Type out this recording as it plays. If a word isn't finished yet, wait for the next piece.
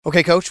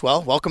Okay, Coach.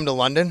 Well, welcome to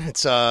London.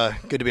 It's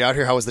good to be out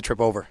here. How was the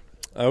trip over?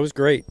 It was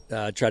great.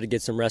 Tried to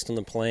get some rest on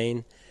the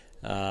plane.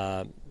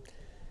 Uh,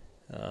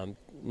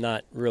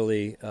 Not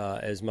really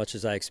as much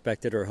as I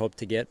expected or hoped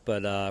to get,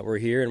 but we're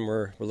here and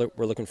we're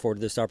looking forward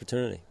to this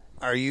opportunity.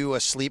 Are you a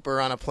sleeper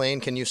on a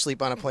plane? Can you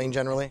sleep on a plane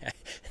generally?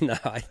 No,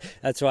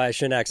 that's why I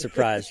shouldn't act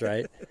surprised,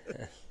 right?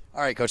 All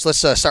right, Coach. Let's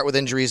start with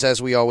injuries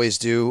as we always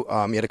do.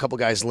 You had a couple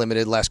guys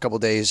limited last couple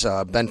days.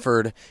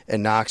 Benford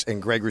and Knox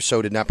and Greg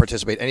Rousseau did not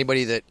participate.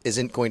 Anybody that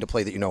isn't going to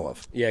play that you know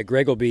of? Yeah,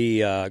 Greg will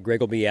be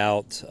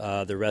out.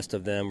 The rest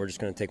of them, we're just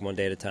going to take one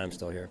day at a time.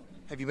 Still here.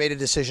 Have you made a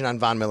decision on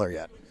Von Miller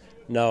yet?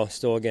 No,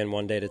 still again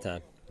one day at a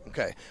time.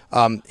 Okay.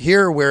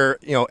 Here, where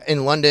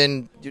in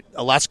London,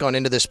 a lot's gone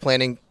into this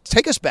planning.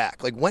 Take us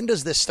back. Like, when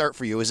does this start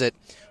for you? Is it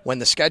when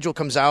the schedule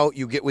comes out,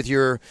 you get with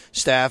your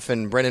staff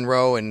and Brennan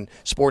Rowe and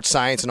sports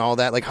science and all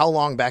that? Like, how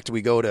long back do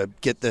we go to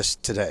get this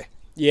today?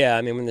 Yeah,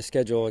 I mean,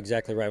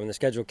 exactly right. When the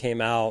schedule came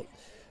out,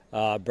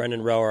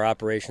 Brendan Rowe, our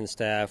operations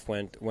staff,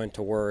 went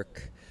to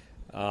work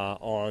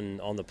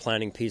on the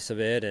planning piece of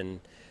it,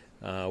 and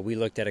we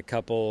looked at a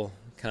couple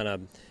kind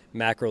of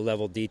macro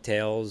level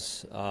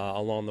details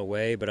along the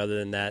way, but other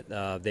than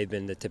that, they've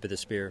been the tip of the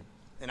spear.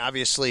 And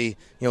obviously,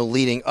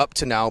 leading up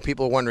to now,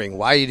 people are wondering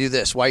why you do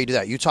this, why you do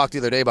that. You talked the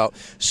other day about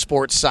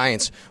sports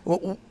science.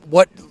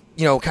 What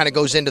kind of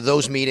goes into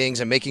those meetings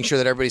and making sure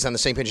that everybody's on the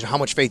same page, and how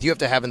much faith you have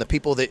to have in the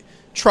people that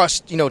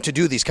trust, to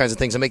do these kinds of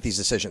things and make these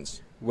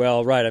decisions.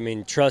 Well, right. I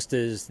mean, trust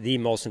is the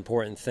most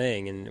important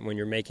thing, and when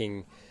you're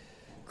making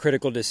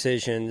critical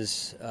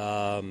decisions,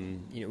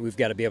 we've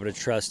got to be able to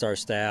trust our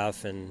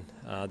staff, and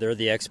they're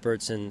the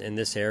experts in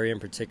this area in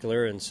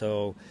particular. And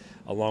so,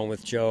 along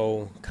with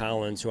Joe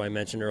Collins, who I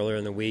mentioned earlier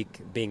in the week,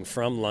 being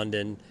from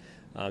London,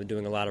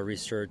 doing a lot of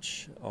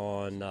research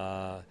on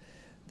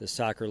the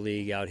soccer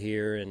league out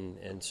here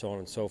and so on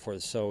and so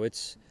forth. So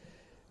it's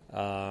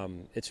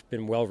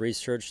been well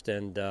researched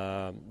and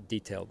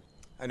detailed.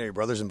 I know your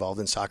brother's involved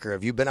in soccer.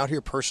 Have you been out here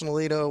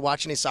personally to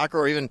watch any soccer,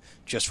 or even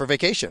just for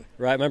vacation?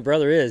 Right, my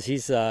brother is.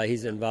 He's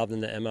involved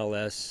in the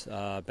MLS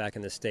back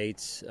in the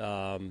States.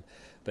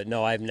 But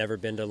no, I've never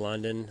been to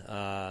London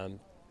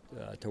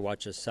to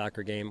watch a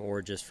soccer game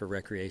or just for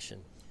recreation.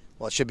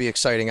 Well, it should be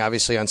exciting,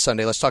 obviously, on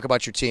Sunday. Let's talk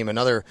about your team.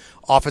 Another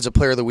Offensive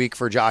Player of the Week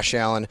for Josh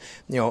Allen.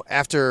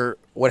 After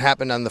what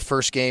happened on the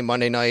first game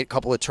Monday night, a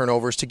couple of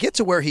turnovers, to get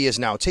to where he is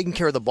now, taking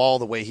care of the ball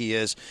the way he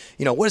is,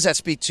 what does that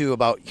speak to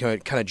about kind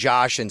of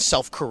Josh and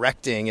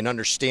self-correcting and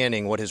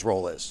understanding what his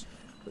role is?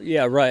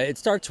 Yeah, right. It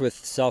starts with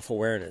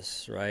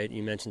self-awareness, right?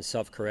 You mentioned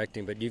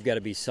self-correcting, but you've got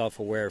to be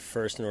self-aware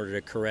first in order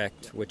to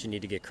correct what you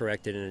need to get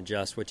corrected and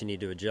adjust what you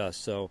need to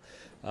adjust. So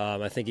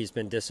I think he's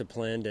been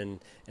disciplined, and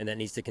that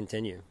needs to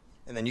continue.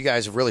 And then you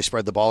guys have really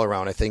spread the ball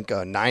around. I think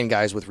 9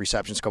 guys with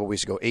receptions a couple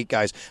weeks ago, 8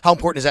 guys. How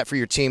important is that for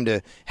your team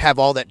to have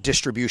all that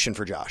distribution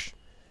for Josh?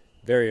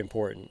 Very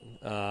important.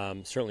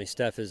 Certainly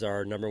Steph is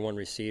our number one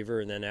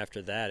receiver, and then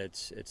after that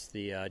it's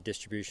the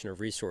distribution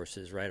of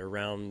resources right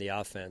around the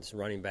offense,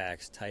 running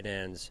backs, tight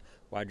ends,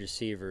 wide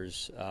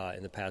receivers,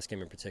 in the pass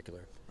game in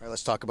particular. All right,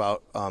 let's talk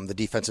about the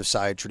defensive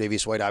side.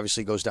 Tre'Davious White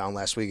obviously goes down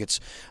last week. It's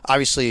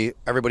obviously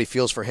everybody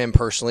feels for him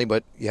personally,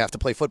 but you have to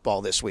play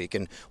football this week.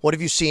 And what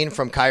have you seen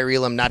from Kyrie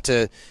Elam, not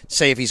to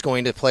say if he's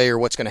going to play or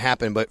what's going to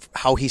happen, but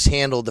how he's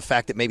handled the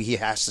fact that maybe he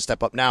has to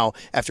step up now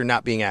after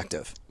not being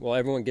active? Well,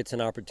 everyone gets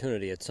an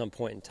opportunity at some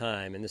point in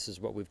time, and this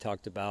is what we've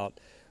talked about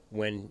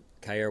when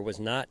Kyrie was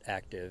not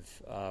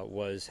active,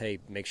 was, hey,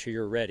 make sure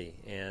you're ready.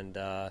 And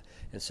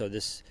so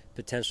this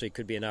potentially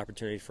could be an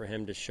opportunity for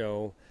him to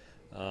show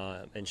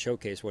and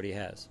showcase what he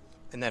has.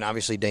 And then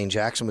obviously Dane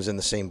Jackson was in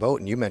the same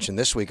boat, and you mentioned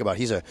this week about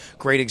he's a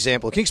great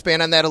example. Can you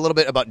expand on that a little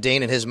bit about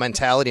Dane and his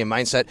mentality and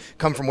mindset,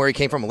 come from where he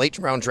came from, a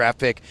late-round draft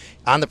pick,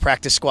 on the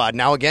practice squad,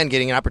 now again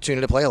getting an opportunity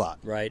to play a lot?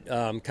 Right.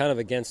 Kind of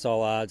against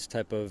all odds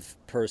type of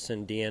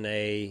person,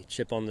 DNA,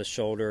 chip on the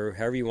shoulder,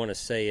 however you want to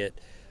say it,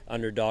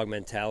 underdog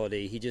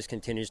mentality. He just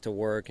continues to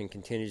work and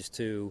continues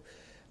to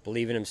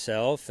believe in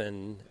himself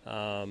and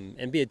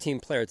be a team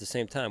player at the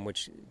same time,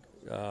 which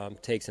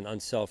takes an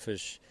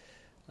unselfish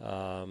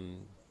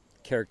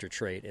character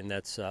trait, and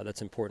that's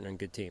important in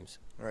good teams.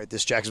 All right,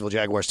 this Jacksonville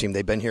Jaguars team,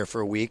 they've been here for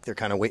a week. They're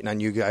kind of waiting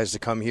on you guys to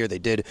come here. They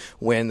did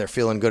win. They're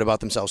feeling good about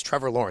themselves.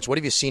 Trevor Lawrence, what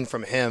have you seen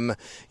from him?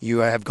 You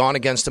have gone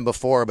against him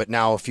before, but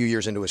now a few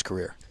years into his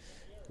career.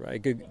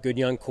 Right, good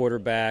young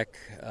quarterback.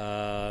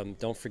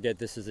 Don't forget,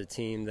 this is a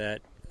team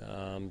that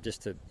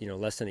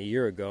less than a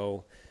year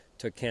ago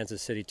took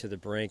Kansas City to the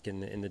brink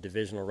in the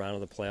divisional round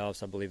of the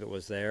playoffs. I believe it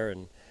was there,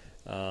 and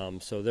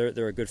so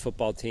they're a good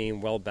football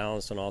team, well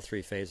balanced on all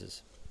 3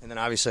 phases. And then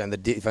obviously on the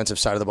defensive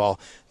side of the ball,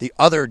 the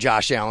other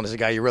Josh Allen is a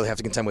guy you really have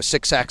to contend with.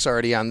 6 sacks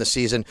already on the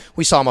season.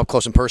 We saw him up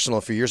close and personal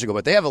a few years ago,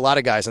 but they have a lot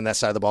of guys on that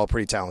side of the ball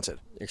pretty talented.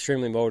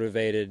 Extremely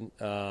motivated.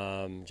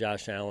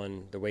 Josh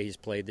Allen, the way he's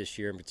played this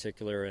year in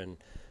particular, and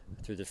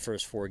through the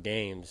first 4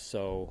 games.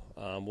 So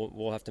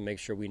we'll have to make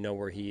sure we know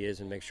where he is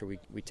and make sure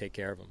we take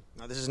care of him.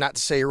 Now, this is not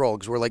to say you're old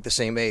because we're like the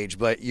same age,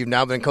 but you've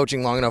now been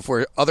coaching long enough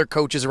where other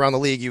coaches around the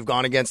league you've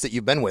gone against that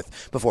you've been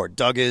with before.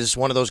 Doug is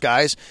one of those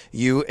guys.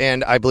 You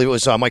and I believe it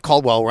was Mike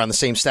Caldwell were on the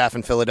same staff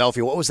in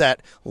Philadelphia. What was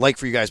that like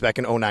for you guys back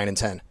in 09 and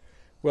 10?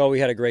 Well,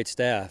 we had a great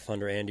staff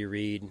under Andy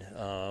Reid.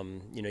 I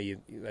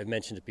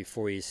mentioned it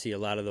before. You see a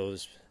lot of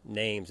those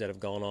names that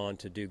have gone on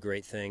to do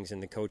great things in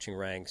the coaching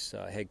ranks,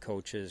 head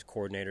coaches,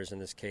 coordinators in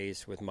this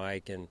case with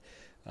Mike, and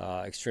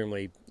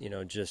extremely,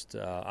 just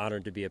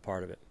honored to be a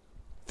part of it.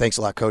 Thanks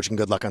a lot, Coach, and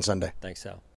good luck on Sunday. Thanks, Sal.